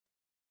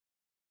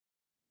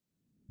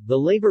The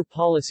labor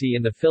policy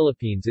in the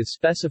Philippines is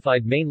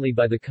specified mainly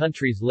by the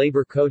country's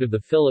Labor Code of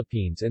the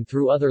Philippines and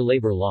through other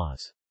labor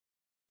laws.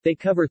 They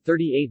cover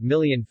 38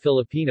 million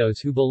Filipinos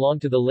who belong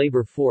to the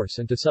labor force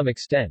and to some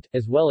extent,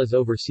 as well as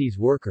overseas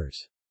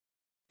workers.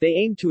 They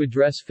aim to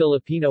address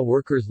Filipino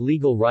workers'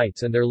 legal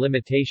rights and their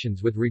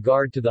limitations with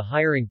regard to the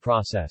hiring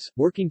process,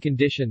 working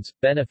conditions,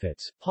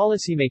 benefits,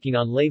 policymaking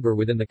on labor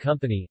within the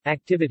company,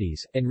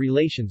 activities, and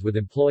relations with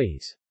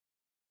employees.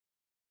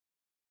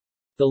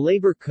 The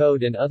Labor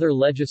Code and other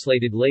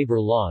legislated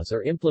labor laws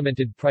are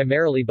implemented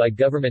primarily by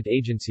government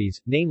agencies,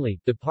 namely,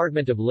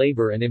 Department of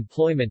Labor and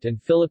Employment and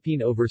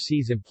Philippine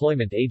Overseas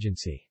Employment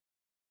Agency.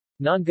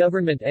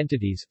 Non-government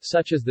entities,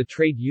 such as the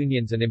trade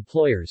unions and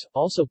employers,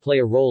 also play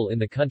a role in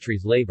the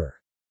country's labor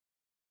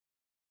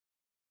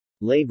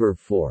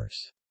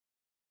force.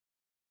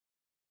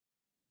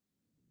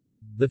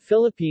 The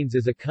Philippines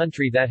is a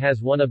country that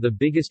has one of the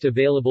biggest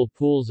available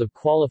pools of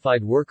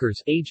qualified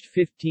workers aged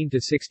 15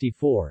 to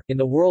 64 in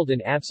the world in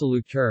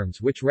absolute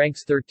terms, which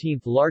ranks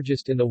 13th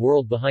largest in the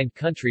world behind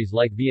countries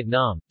like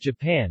Vietnam,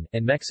 Japan,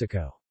 and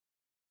Mexico.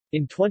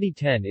 In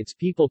 2010 its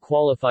people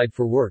qualified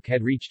for work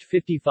had reached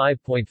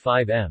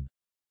 55.5 m.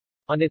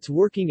 On its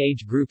working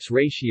age groups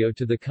ratio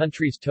to the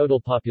country's total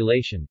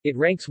population, it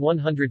ranks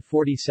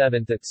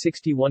 147th at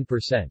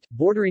 61%,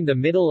 bordering the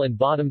middle and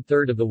bottom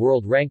third of the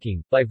world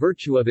ranking, by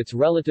virtue of its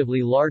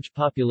relatively large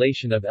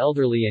population of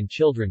elderly and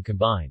children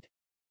combined.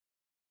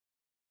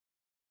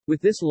 With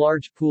this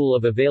large pool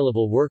of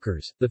available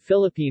workers, the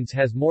Philippines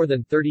has more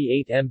than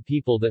 38 million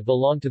people that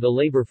belong to the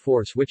labor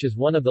force, which is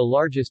one of the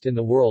largest in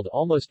the world,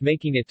 almost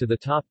making it to the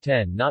top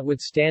 10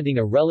 notwithstanding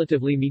a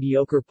relatively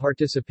mediocre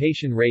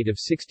participation rate of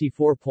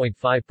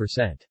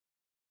 64.5%.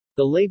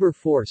 The labor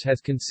force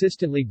has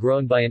consistently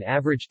grown by an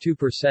average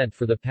 2%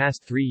 for the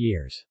past 3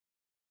 years.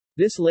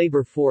 This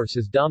labor force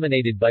is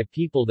dominated by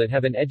people that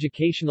have an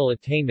educational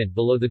attainment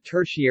below the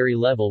tertiary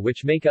level,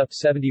 which make up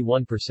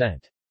 71%.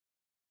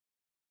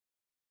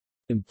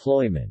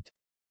 Employment.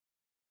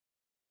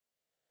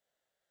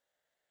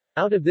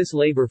 Out of this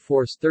labor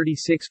force,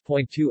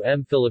 36.2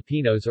 million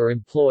Filipinos are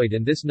employed,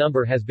 and this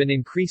number has been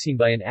increasing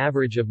by an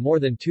average of more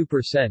than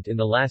 2% in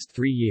the last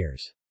 3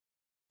 years.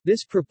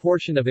 This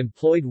proportion of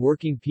employed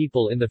working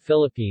people in the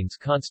Philippines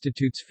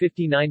constitutes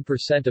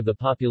 59% of the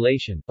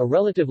population, a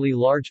relatively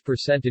large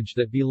percentage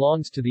that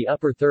belongs to the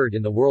upper third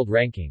in the world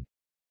ranking.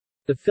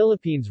 The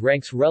Philippines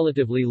ranks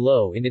relatively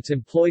low in its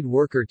employed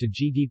worker to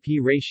GDP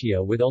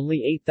ratio with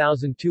only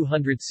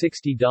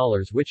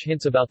 $8,260, which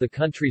hints about the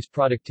country's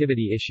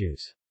productivity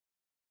issues.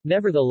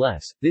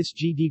 Nevertheless, this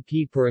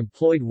GDP per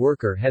employed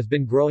worker has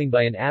been growing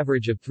by an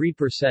average of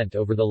 3%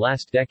 over the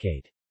last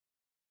decade.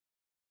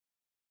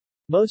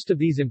 Most of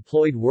these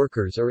employed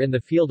workers are in the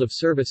field of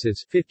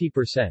services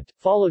 50%,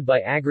 followed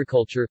by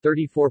agriculture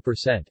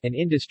 34% and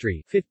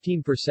industry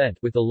 15%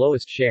 with the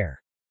lowest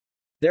share.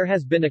 There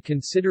has been a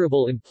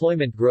considerable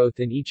employment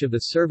growth in each of the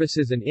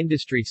services and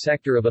industry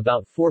sector of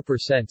about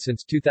 4%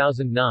 since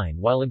 2009,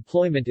 while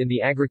employment in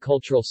the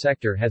agricultural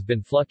sector has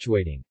been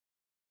fluctuating.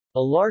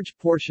 A large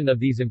portion of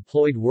these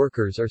employed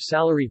workers are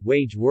salary,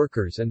 wage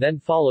workers and then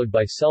followed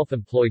by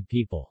self-employed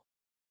people.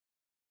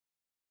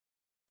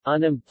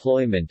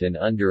 Unemployment and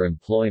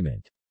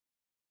underemployment.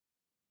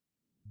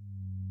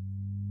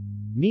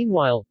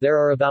 Meanwhile, there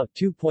are about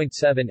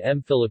 2.7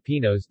 million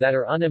Filipinos that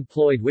are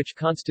unemployed, which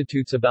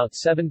constitutes about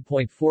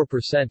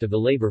 7.4% of the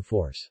labor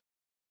force.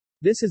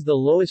 This is the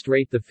lowest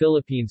rate the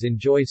Philippines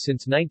enjoys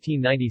since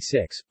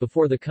 1996,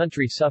 before the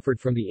country suffered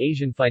from the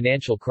Asian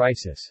financial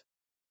crisis.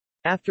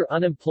 After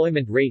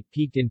unemployment rate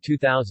peaked in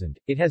 2000,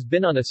 it has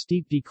been on a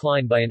steep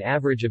decline by an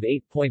average of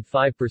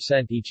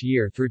 8.5% each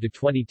year through to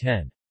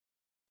 2010.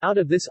 Out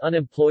of this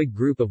unemployed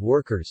group of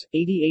workers,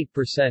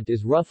 88%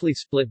 is roughly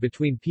split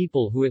between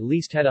people who at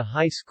least had a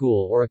high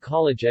school or a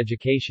college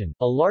education.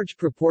 A large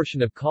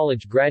proportion of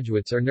college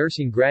graduates are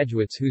nursing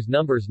graduates, whose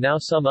numbers now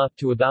sum up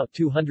to about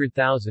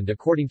 200,000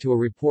 according to a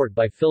report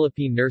by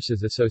Philippine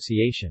Nurses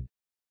Association.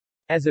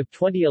 As of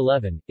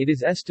 2011, it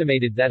is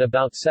estimated that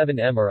about 7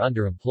 million are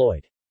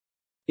underemployed.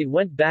 It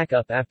went back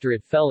up after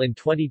it fell in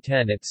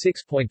 2010 at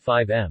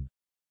 6.5 million.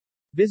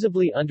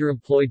 Visibly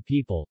underemployed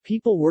people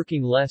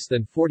working less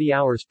than 40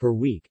 hours per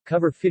week,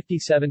 cover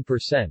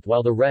 57%,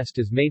 while the rest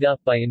is made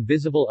up by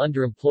invisible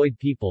underemployed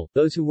people,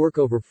 those who work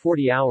over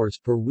 40 hours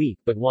per week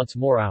but wants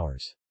more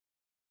hours.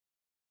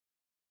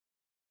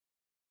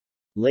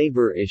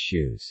 Labor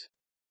issues.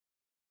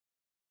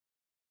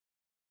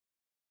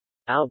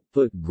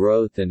 Output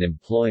growth and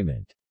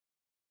employment.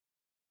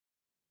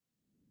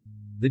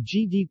 The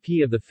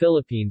GDP of the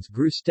Philippines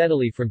grew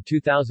steadily from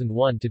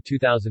 2001 to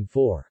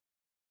 2004.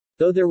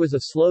 Though there was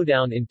a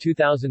slowdown in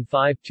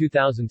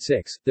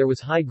 2005-2006, there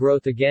was high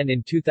growth again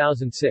in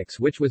 2006,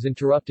 which was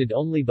interrupted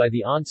only by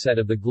the onset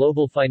of the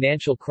global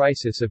financial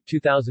crisis of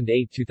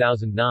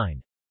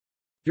 2008-2009.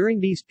 During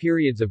these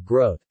periods of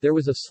growth, there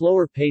was a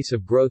slower pace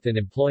of growth in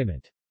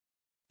employment.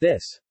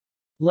 This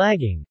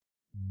lagging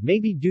may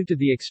be due to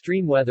the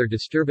extreme weather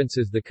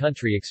disturbances the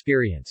country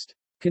experienced.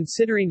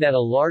 Considering that a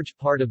large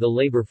part of the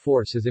labor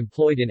force is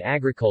employed in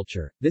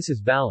agriculture, this is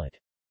valid.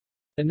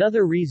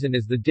 Another reason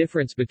is the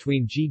difference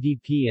between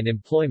GDP and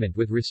employment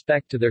with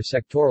respect to their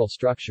sectoral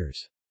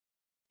structures.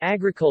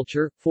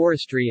 Agriculture,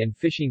 forestry and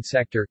fishing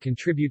sector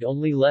contribute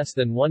only less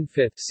than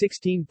one-fifth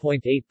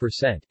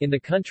 (16.8%) in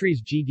the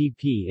country's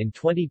GDP in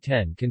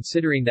 2010,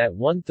 considering that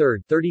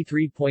one-third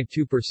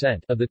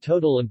 (33.2%) of the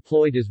total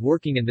employed is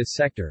working in this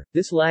sector.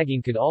 This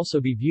lagging could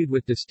also be viewed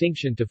with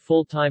distinction to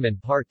full-time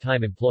and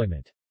part-time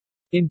employment.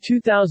 In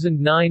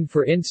 2009,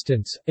 for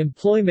instance,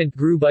 employment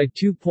grew by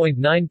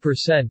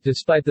 2.9%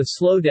 despite the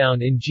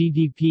slowdown in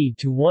GDP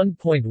to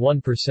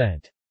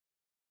 1.1%.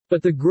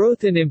 But the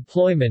growth in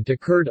employment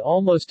occurred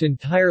almost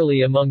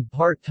entirely among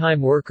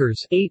part-time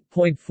workers,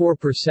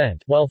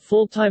 8.4%, while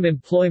full-time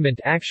employment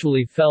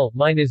actually fell,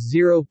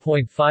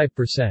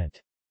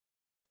 -0.5%.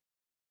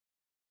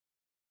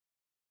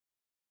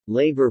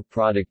 Labor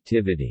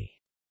productivity.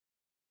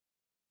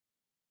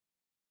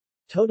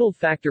 Total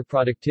factor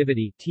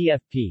productivity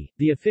 (TFP),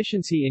 the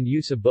efficiency in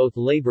use of both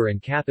labor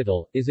and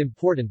capital, is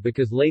important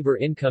because labor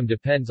income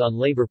depends on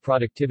labor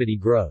productivity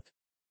growth.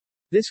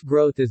 This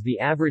growth is the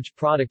average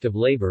product of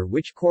labor,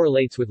 which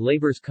correlates with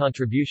labor's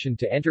contribution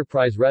to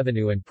enterprise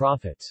revenue and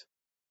profits.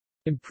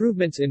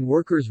 Improvements in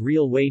workers'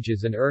 real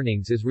wages and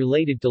earnings is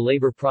related to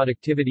labor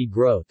productivity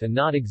growth and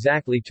not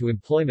exactly to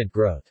employment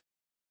growth.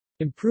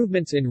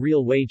 Improvements in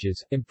real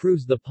wages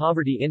improves the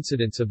poverty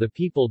incidence of the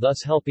people,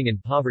 thus helping in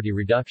poverty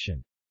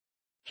reduction.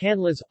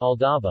 Canlas,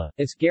 Aldaba,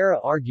 Esguerra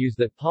argues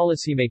that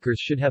policymakers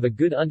should have a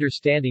good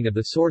understanding of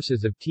the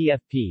sources of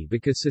TFP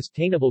because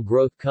sustainable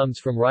growth comes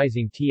from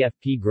rising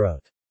TFP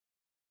growth.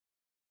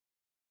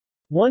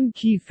 One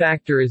key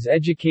factor is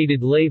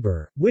educated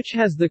labor, which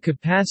has the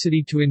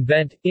capacity to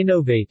invent,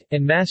 innovate,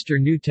 and master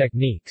new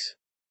techniques.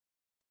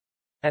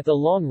 At the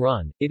long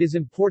run, it is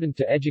important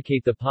to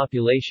educate the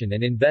population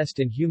and invest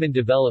in human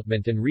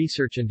development and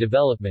research and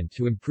development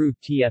to improve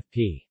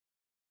TFP.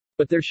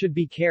 But there should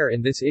be care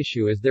in this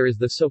issue as there is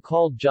the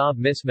so-called job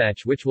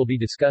mismatch, which will be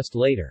discussed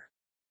later.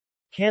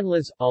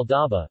 Canlas,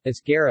 Aldaba,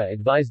 Esguerra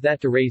advise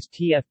that to raise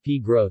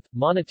TFP growth,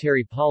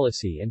 monetary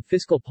policy and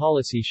fiscal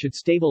policy should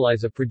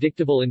stabilize a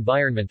predictable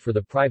environment for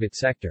the private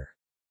sector.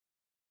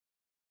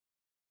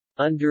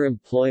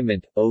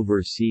 Underemployment,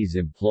 overseas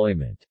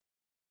employment.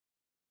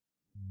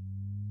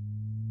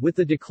 With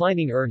the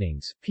declining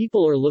earnings,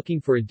 people are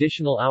looking for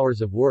additional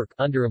hours of work,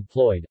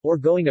 underemployed, or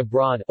going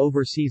abroad,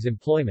 overseas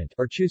employment,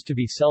 or choose to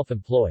be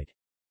self-employed.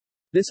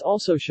 This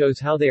also shows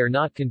how they are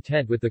not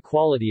content with the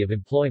quality of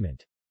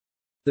employment.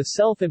 The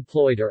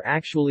self-employed are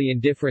actually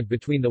indifferent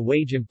between the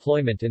wage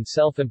employment and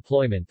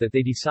self-employment that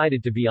they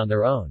decided to be on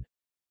their own.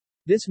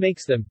 This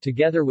makes them,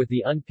 together with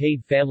the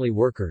unpaid family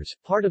workers,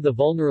 part of the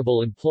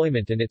vulnerable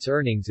employment, and its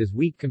earnings is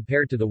weak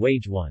compared to the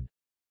wage one.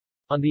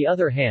 On the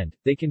other hand,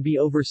 they can be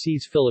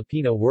overseas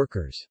Filipino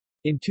workers.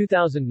 In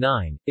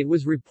 2009, it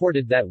was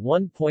reported that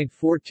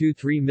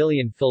 1.423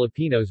 million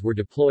Filipinos were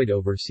deployed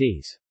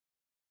overseas.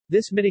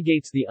 This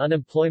mitigates the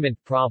unemployment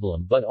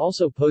problem but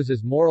also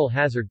poses moral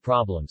hazard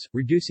problems,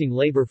 reducing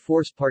labor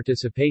force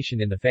participation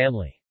in the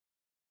family.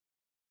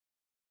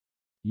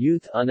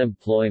 Youth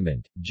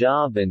unemployment,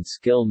 job and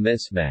skill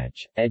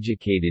mismatch,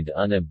 educated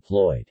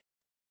unemployed.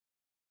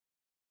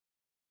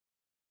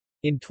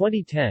 In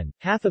 2010,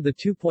 half of the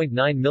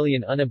 2.9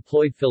 million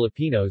unemployed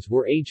Filipinos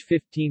were age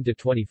 15 to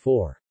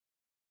 24.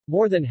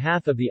 More than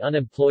half of the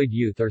unemployed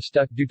youth are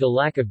stuck due to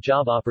lack of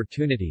job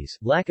opportunities,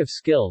 lack of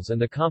skills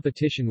and the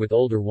competition with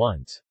older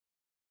ones.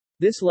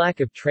 This lack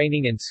of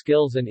training and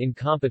skills and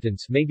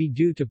incompetence may be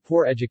due to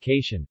poor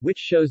education, which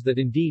shows that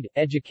indeed,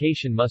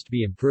 education must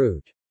be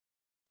improved.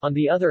 On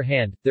the other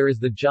hand, there is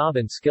the job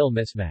and skill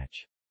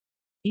mismatch.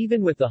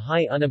 Even with the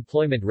high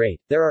unemployment rate,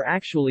 there are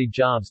actually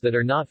jobs that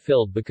are not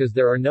filled because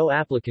there are no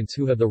applicants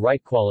who have the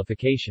right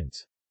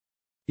qualifications.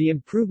 The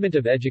improvement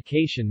of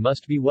education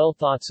must be well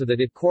thought so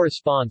that it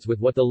corresponds with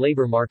what the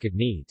labor market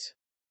needs.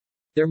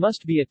 There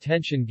must be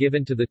attention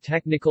given to the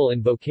technical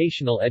and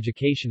vocational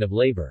education of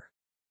labor.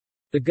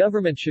 The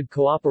government should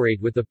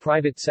cooperate with the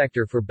private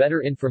sector for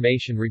better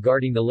information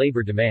regarding the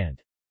labor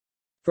demand.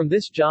 From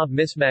this job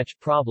mismatch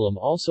problem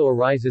also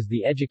arises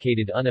the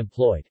educated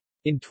unemployed.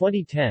 In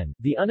 2010,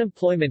 the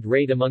unemployment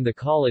rate among the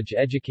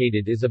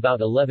college-educated is about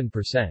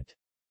 11%.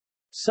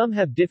 Some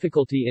have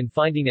difficulty in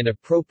finding an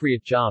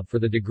appropriate job for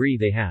the degree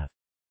they have.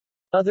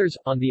 Others,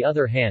 on the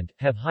other hand,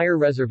 have higher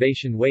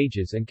reservation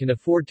wages and can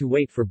afford to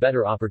wait for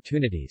better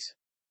opportunities.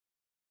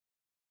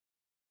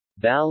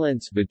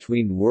 Balance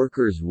between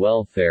workers'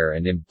 welfare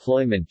and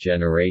employment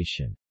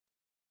generation.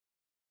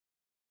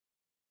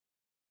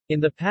 In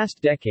the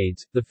past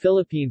decades, the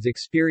Philippines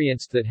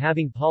experienced that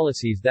having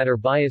policies that are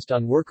biased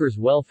on workers'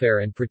 welfare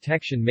and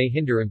protection may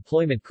hinder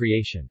employment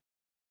creation.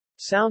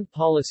 Sound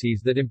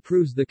policies that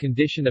improves the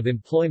condition of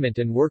employment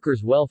and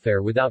workers'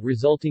 welfare without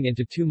resulting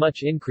into too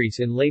much increase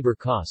in labor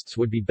costs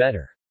would be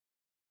better.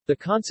 The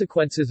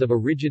consequences of a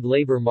rigid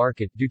labor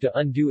market due to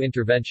undue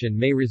intervention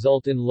may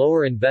result in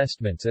lower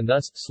investments and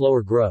thus,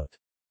 slower growth.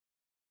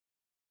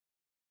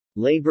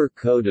 Labor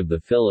Code of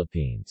the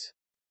Philippines.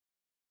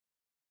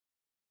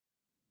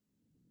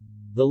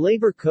 The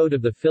Labor Code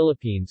of the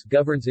Philippines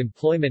governs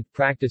employment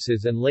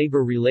practices and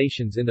labor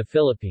relations in the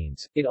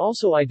Philippines. It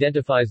also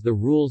identifies the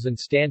rules and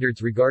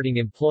standards regarding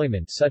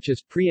employment such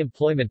as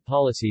pre-employment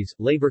policies,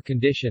 labor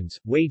conditions,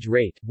 wage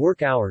rate,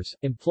 work hours,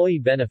 employee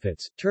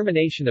benefits,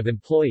 termination of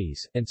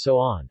employees, and so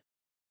on.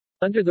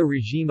 Under the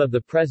regime of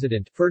the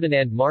President,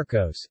 Ferdinand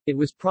Marcos, it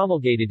was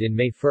promulgated in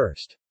May 1,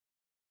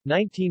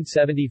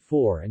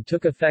 1974 and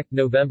took effect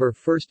November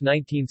 1,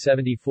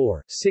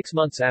 1974, 6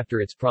 months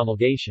after its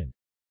promulgation.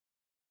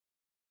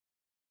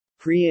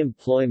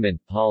 Pre-employment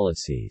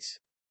policies.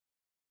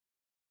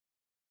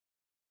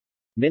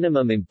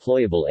 Minimum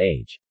employable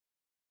age.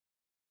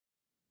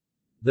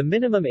 The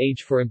minimum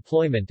age for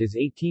employment is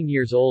 18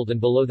 years old and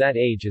below that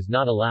age is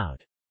not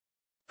allowed.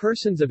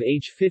 Persons of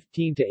age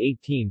 15 to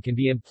 18 can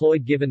be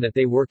employed given that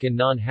they work in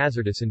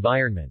non-hazardous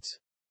environments.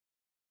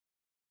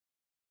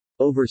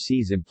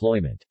 Overseas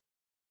employment.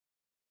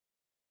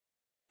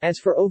 As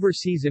for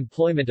overseas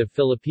employment of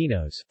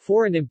Filipinos,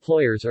 foreign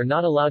employers are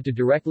not allowed to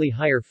directly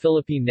hire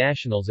Philippine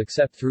nationals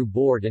except through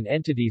board and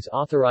entities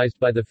authorized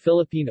by the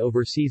Philippine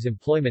Overseas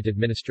Employment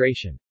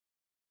Administration.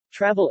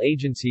 Travel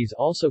agencies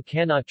also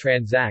cannot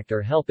transact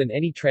or help in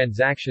any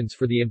transactions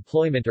for the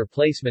employment or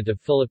placement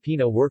of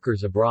Filipino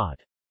workers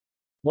abroad.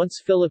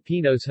 Once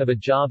Filipinos have a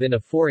job in a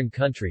foreign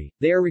country,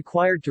 they are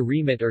required to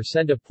remit or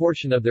send a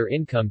portion of their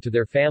income to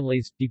their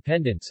families,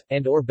 dependents,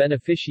 and/or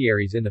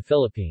beneficiaries in the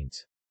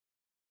Philippines.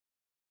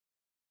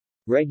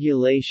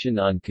 Regulation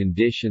on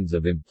conditions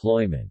of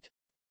employment.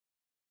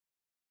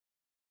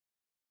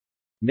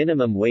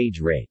 Minimum wage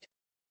rate.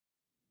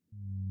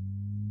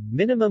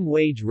 Minimum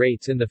wage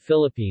rates in the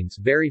Philippines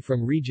vary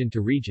from region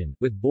to region,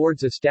 with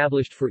boards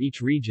established for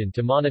each region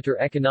to monitor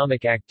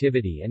economic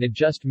activity and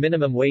adjust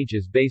minimum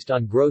wages based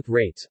on growth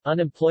rates,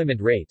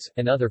 unemployment rates,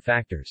 and other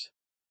factors.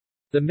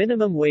 The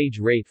minimum wage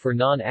rate for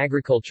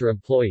non-agriculture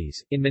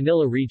employees, in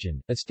Manila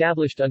region,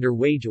 established under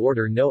Wage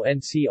Order No.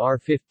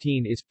 NCR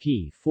 15 is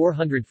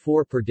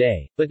P404 per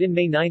day, but in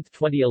May 9,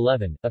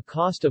 2011, a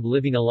cost of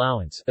living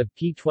allowance of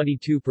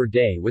P22 per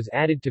day was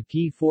added to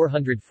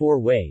P404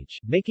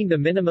 wage, making the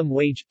minimum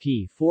wage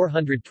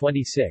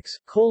P426.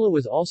 COLA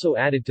was also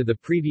added to the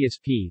previous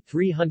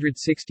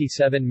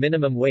P367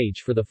 minimum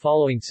wage for the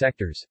following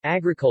sectors: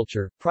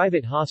 agriculture,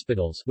 private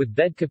hospitals with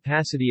bed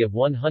capacity of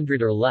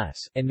 100 or less,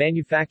 and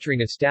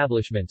manufacturing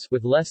establishments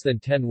with less than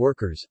 10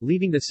 workers,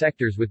 leaving the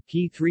sectors with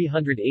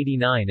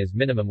P389 as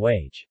minimum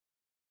wage.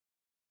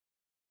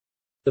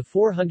 The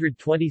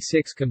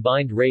 426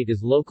 combined rate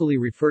is locally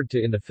referred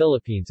to in the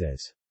Philippines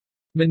as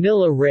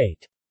Manila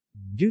rate,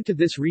 due to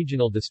this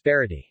regional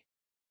disparity.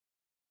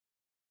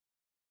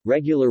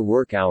 Regular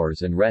work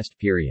hours and rest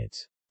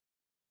periods.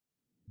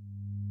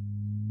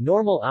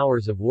 Normal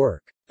hours of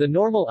work. The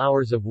normal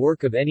hours of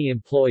work of any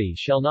employee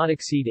shall not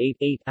exceed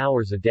 8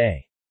 hours a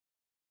day.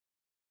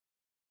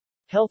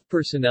 Health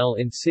personnel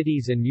in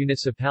cities and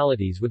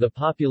municipalities with a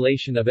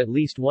population of at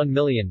least 1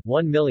 million,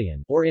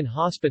 or in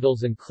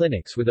hospitals and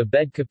clinics with a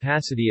bed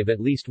capacity of at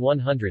least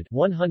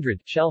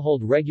 100 shall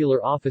hold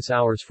regular office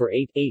hours for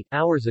 8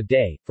 hours a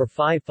day, for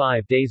 5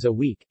 days a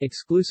week,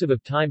 exclusive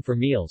of time for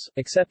meals,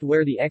 except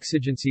where the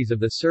exigencies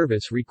of the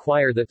service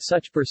require that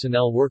such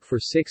personnel work for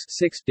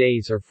 6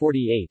 days or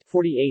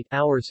 48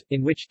 hours,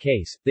 in which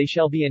case, they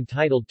shall be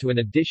entitled to an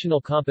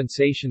additional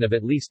compensation of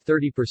at least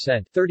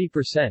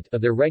 30% of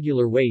their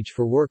regular wage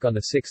for work on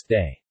the 6th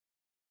day.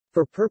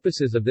 For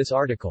purposes of this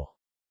article,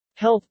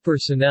 health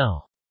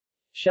personnel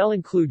shall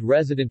include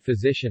resident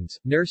physicians,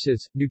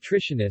 nurses,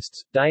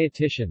 nutritionists,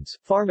 dietitians,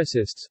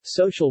 pharmacists,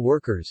 social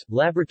workers,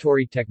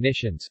 laboratory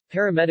technicians,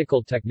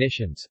 paramedical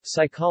technicians,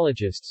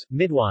 psychologists,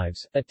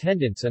 midwives,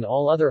 attendants and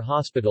all other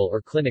hospital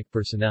or clinic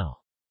personnel.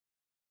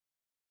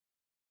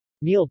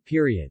 Meal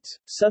periods.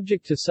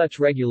 Subject to such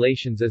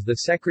regulations as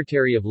the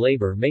Secretary of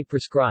Labor may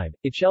prescribe,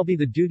 it shall be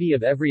the duty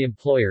of every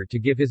employer to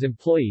give his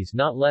employees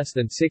not less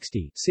than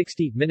 60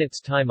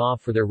 minutes time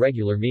off for their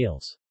regular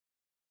meals.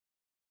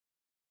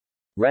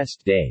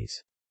 Rest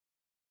days.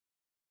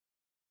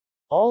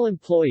 All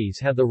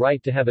employees have the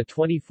right to have a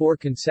 24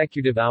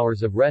 consecutive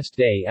hours of rest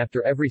day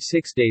after every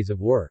 6 days of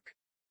work.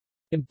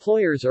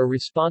 Employers are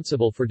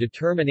responsible for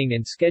determining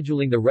and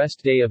scheduling the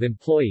rest day of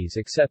employees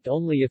except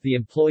only if the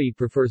employee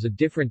prefers a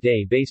different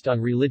day based on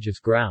religious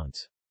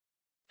grounds.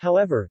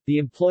 However, the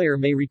employer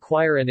may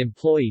require an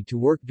employee to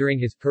work during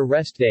his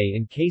per-rest day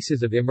in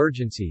cases of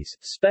emergencies,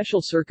 special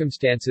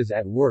circumstances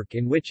at work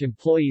in which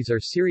employees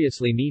are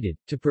seriously needed,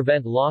 to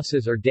prevent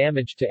losses or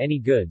damage to any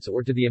goods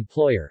or to the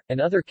employer,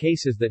 and other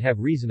cases that have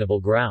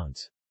reasonable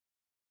grounds.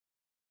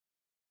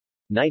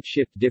 Night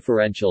shift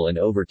differential and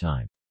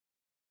overtime.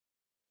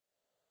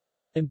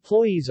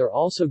 Employees are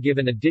also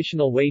given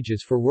additional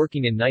wages for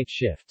working in night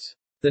shifts.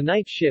 The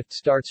night shift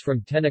starts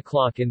from 10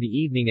 o'clock in the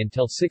evening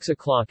until 6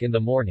 o'clock in the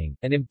morning,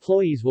 and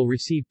employees will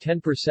receive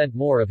 10%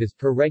 more of his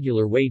per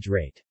regular wage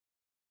rate.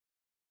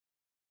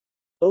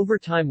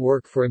 Overtime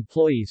work for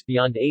employees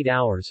beyond 8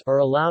 hours are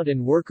allowed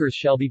and workers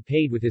shall be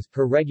paid with his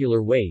per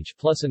regular wage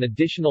plus an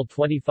additional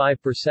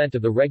 25%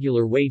 of the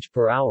regular wage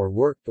per hour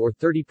worked or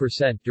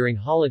 30% during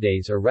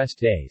holidays or rest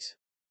days.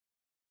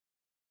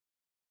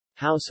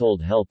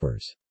 Household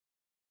helpers.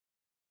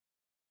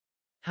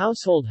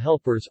 Household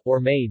helpers, or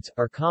maids,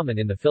 are common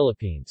in the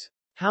Philippines.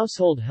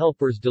 Household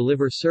helpers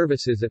deliver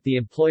services at the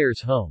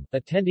employer's home,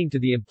 attending to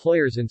the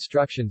employer's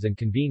instructions and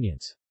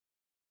convenience.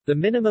 The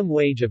minimum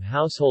wage of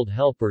household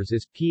helpers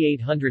is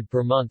P800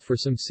 per month for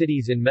some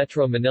cities in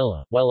Metro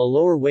Manila, while a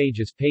lower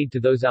wage is paid to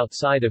those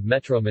outside of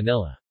Metro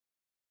Manila.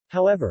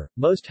 However,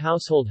 most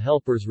household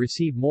helpers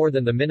receive more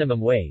than the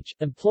minimum wage.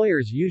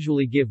 Employers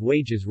usually give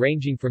wages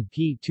ranging from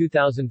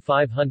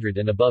P2,500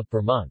 and above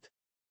per month.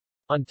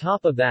 On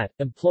top of that,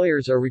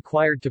 employers are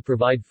required to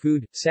provide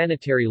food,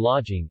 sanitary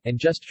lodging, and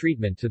just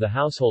treatment to the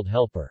household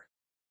helper.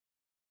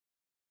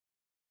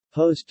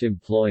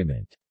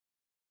 Post-employment.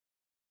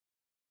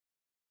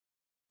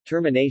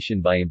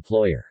 Termination by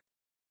employer.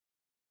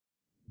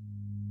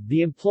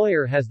 The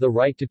employer has the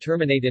right to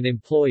terminate an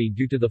employee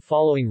due to the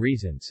following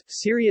reasons: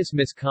 serious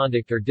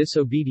misconduct or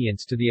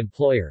disobedience to the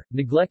employer,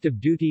 neglect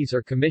of duties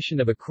or commission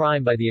of a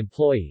crime by the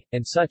employee,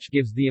 and such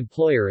gives the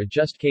employer a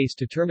just case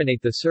to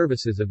terminate the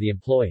services of the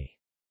employee.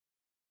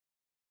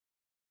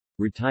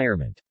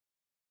 Retirement.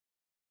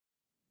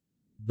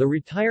 The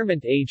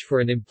retirement age for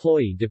an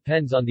employee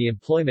depends on the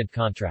employment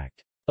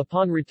contract.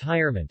 Upon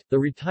retirement, the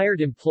retired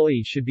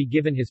employee should be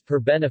given his per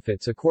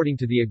benefits according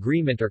to the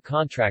agreement or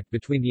contract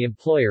between the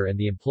employer and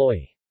the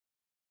employee.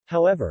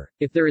 However,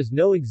 if there is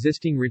no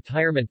existing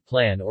retirement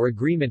plan or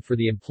agreement for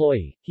the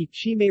employee,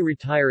 she may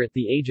retire at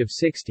the age of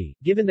 60,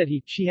 given that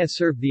she has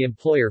served the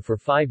employer for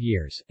 5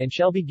 years, and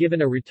shall be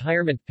given a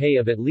retirement pay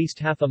of at least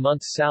half a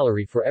month's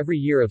salary for every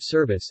year of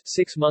service.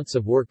 6 months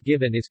of work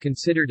given is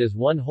considered as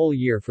 1 whole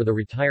year for the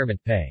retirement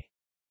pay.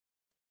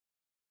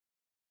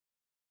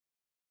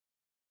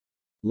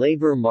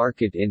 Labor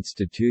market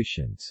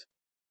institutions.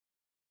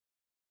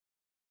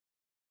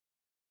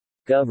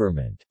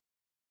 Government.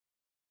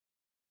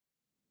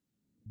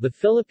 The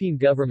Philippine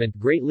government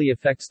greatly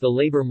affects the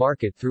labor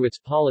market through its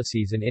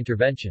policies and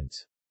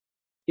interventions.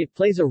 It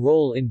plays a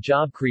role in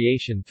job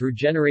creation through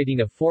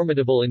generating a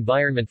formidable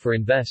environment for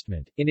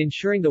investment, in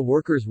ensuring the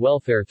workers'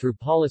 welfare through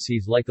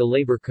policies like the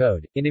Labor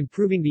Code, in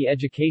improving the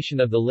education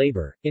of the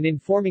labor, in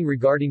informing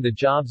regarding the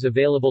jobs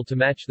available to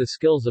match the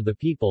skills of the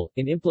people,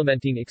 in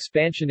implementing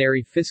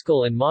expansionary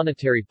fiscal and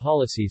monetary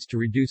policies to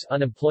reduce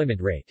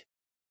unemployment rate.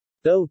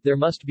 Though, there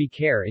must be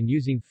care in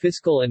using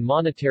fiscal and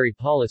monetary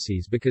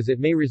policies because it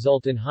may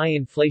result in high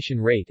inflation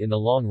rate in the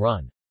long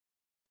run.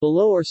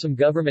 Below are some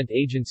government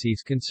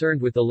agencies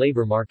concerned with the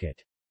labor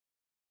market.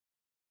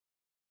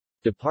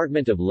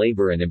 Department of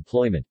Labor and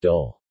Employment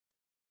DOL.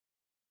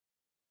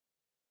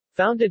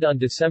 Founded on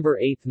December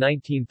 8,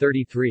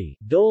 1933,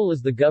 DOL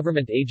is the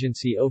government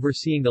agency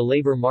overseeing the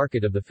labor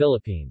market of the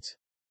Philippines.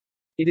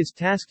 It is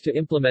tasked to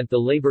implement the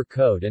Labor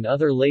Code and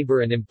other labor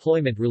and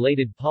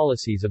employment-related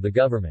policies of the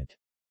government.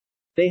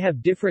 They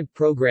have different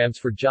programs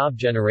for job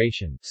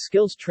generation,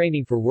 skills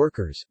training for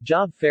workers,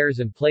 job fairs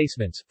and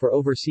placements, for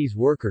overseas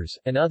workers,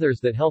 and others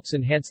that helps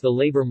enhance the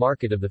labor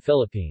market of the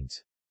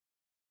Philippines.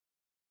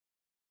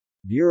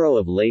 Bureau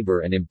of Labor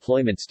and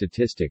Employment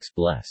Statistics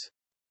BLES.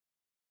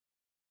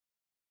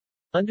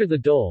 Under the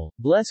DOL,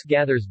 BLES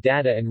gathers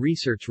data and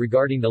research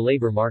regarding the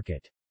labor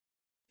market.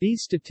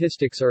 These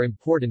statistics are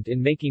important in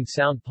making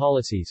sound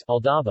policies,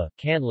 Aldaba,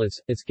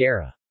 Canlas,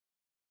 Esguerra.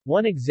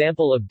 One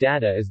example of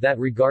data is that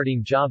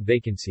regarding job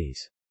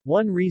vacancies.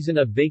 One reason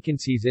of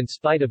vacancies in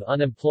spite of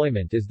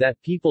unemployment is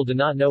that people do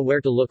not know where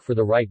to look for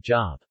the right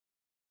job.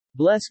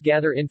 BLES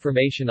gather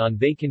information on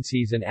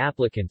vacancies and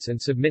applicants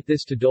and submit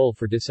this to DOL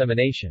for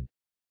dissemination.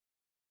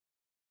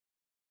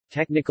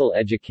 Technical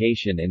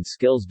Education and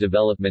Skills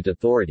Development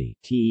Authority,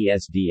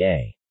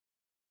 TESDA.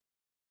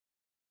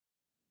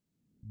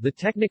 The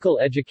Technical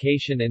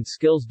Education and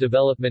Skills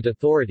Development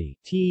Authority,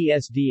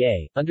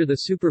 TESDA, under the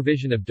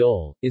supervision of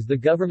DOL, is the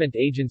government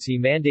agency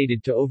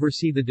mandated to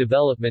oversee the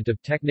development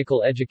of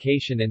technical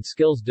education and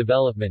skills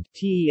development,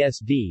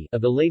 TESD,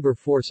 of the labor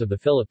force of the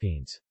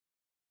Philippines.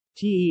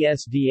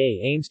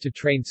 TESDA aims to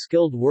train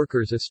skilled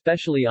workers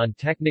especially on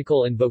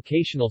technical and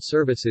vocational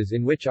services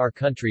in which our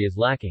country is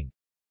lacking.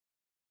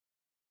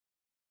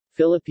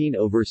 Philippine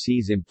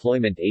Overseas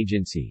Employment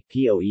Agency,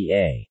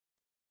 POEA.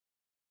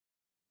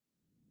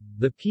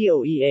 The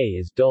POEA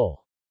is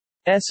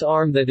DOL's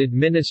arm that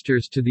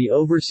administers to the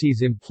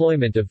overseas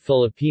employment of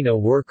Filipino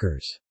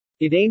workers.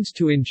 It aims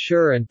to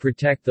ensure and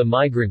protect the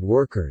migrant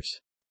workers'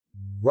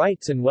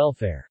 rights and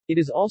welfare. It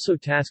is also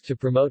tasked to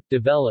promote,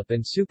 develop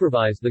and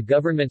supervise the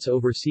government's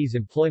overseas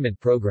employment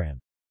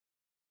program.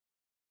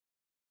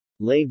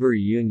 Labor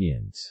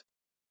unions.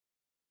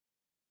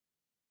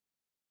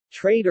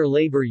 Trade or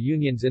labor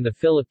unions in the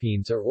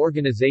Philippines are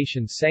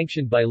organizations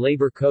sanctioned by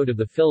Labor Code of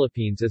the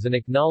Philippines as an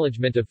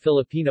acknowledgement of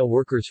Filipino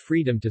workers'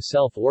 freedom to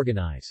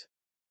self-organize.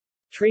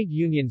 Trade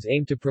unions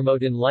aim to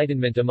promote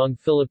enlightenment among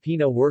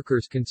Filipino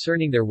workers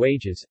concerning their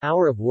wages,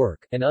 hour of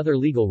work, and other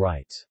legal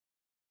rights.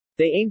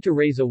 They aim to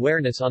raise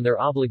awareness on their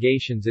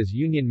obligations as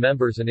union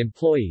members and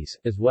employees,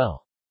 as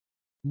well.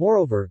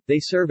 Moreover, they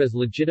serve as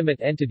legitimate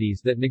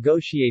entities that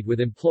negotiate with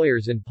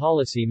employers in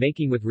policy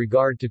making with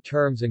regard to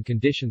terms and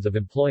conditions of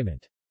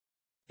employment.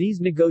 These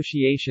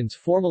negotiations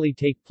formally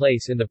take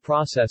place in the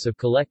process of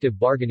collective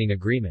bargaining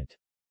agreement.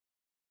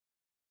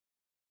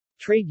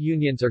 Trade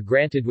unions are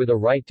granted with a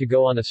right to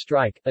go on a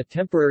strike, a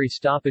temporary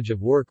stoppage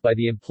of work by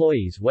the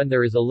employees when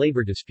there is a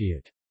labor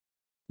dispute.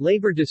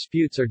 Labor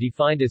disputes are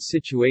defined as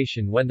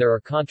situation when there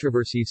are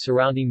controversies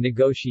surrounding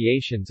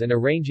negotiations and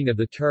arranging of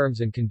the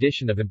terms and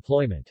condition of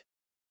employment.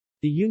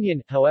 The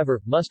union,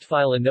 however, must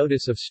file a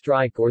notice of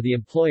strike or the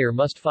employer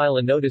must file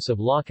a notice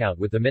of lockout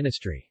with the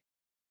ministry.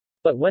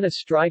 But when a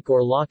strike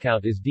or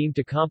lockout is deemed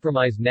to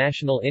compromise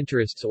national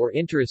interests or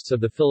interests of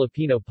the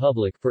Filipino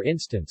public, for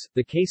instance,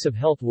 the case of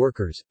health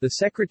workers, the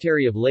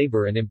Secretary of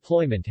Labor and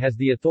Employment has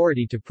the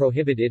authority to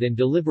prohibit it and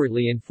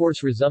deliberately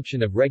enforce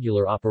resumption of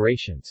regular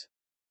operations.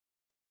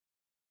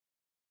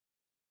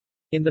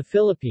 In the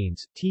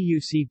Philippines,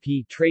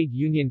 TUCP Trade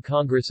Union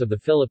Congress of the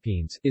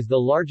Philippines is the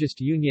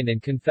largest union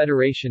and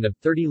confederation of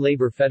 30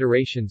 labor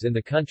federations in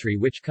the country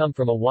which come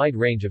from a wide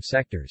range of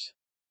sectors.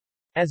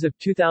 As of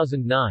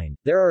 2009,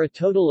 there are a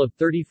total of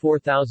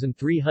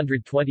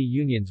 34,320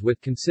 unions which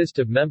consist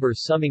of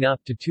members summing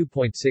up to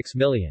 2.6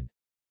 million.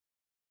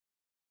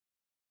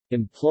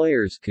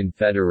 Employers'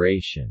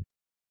 Confederation.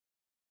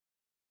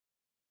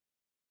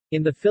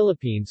 In the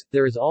Philippines,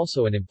 there is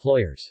also an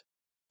employers'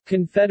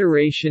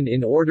 confederation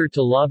in order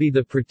to lobby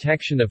the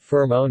protection of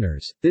firm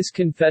owners. This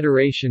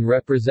confederation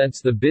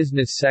represents the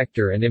business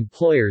sector and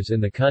employers in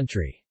the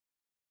country.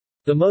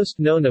 The most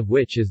known of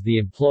which is the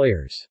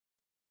Employers'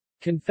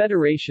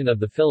 Confederation of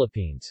the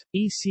Philippines.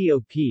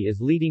 ECOP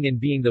is leading in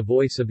being the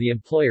voice of the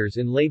employers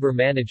in labor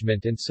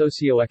management and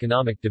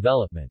socio-economic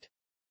development.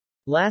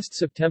 Last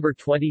September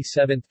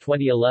 27,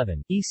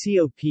 2011,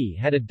 ECOP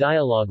had a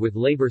dialogue with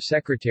Labor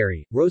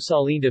Secretary,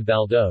 Rosalinda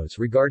Baldos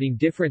regarding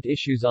different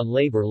issues on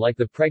labor like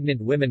the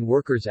Pregnant Women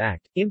Workers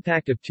Act,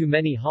 impact of too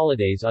many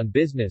holidays on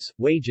business,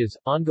 wages,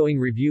 ongoing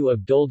review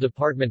of Dole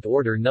Department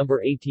Order No.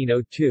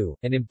 1802,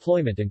 and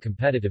employment and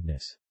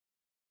competitiveness.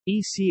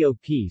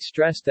 ECOP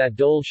stressed that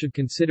Dole should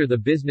consider the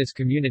business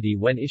community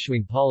when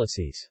issuing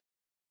policies.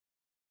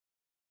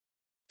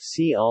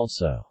 See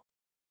also: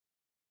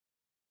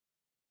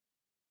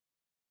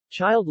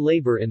 Child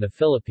labor in the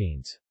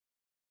Philippines.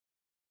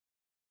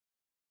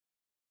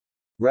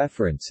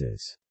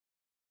 References.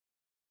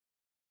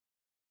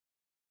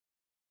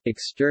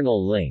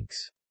 External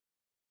links.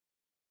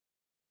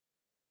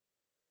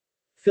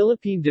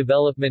 Philippine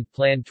Development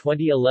Plan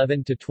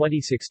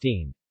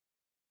 2011-2016.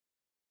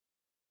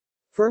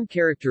 Firm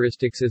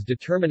characteristics as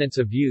determinants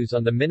of views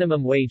on the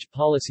minimum wage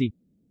policy.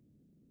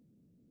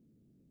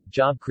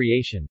 Job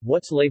creation,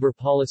 what's labor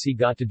policy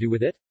got to do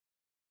with it?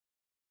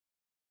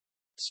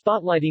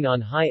 Spotlighting on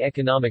high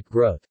economic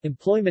growth,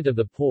 employment of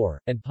the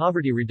poor, and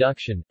poverty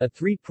reduction, a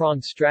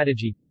three-pronged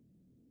strategy.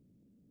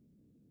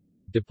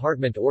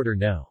 Department Order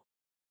No.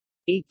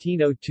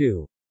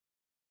 1802.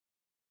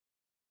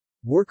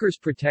 Workers'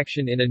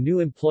 protection in a new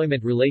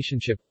employment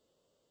relationship.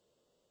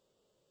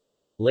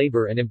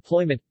 Labor and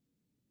employment.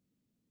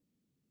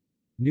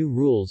 New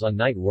rules on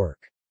night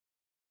work.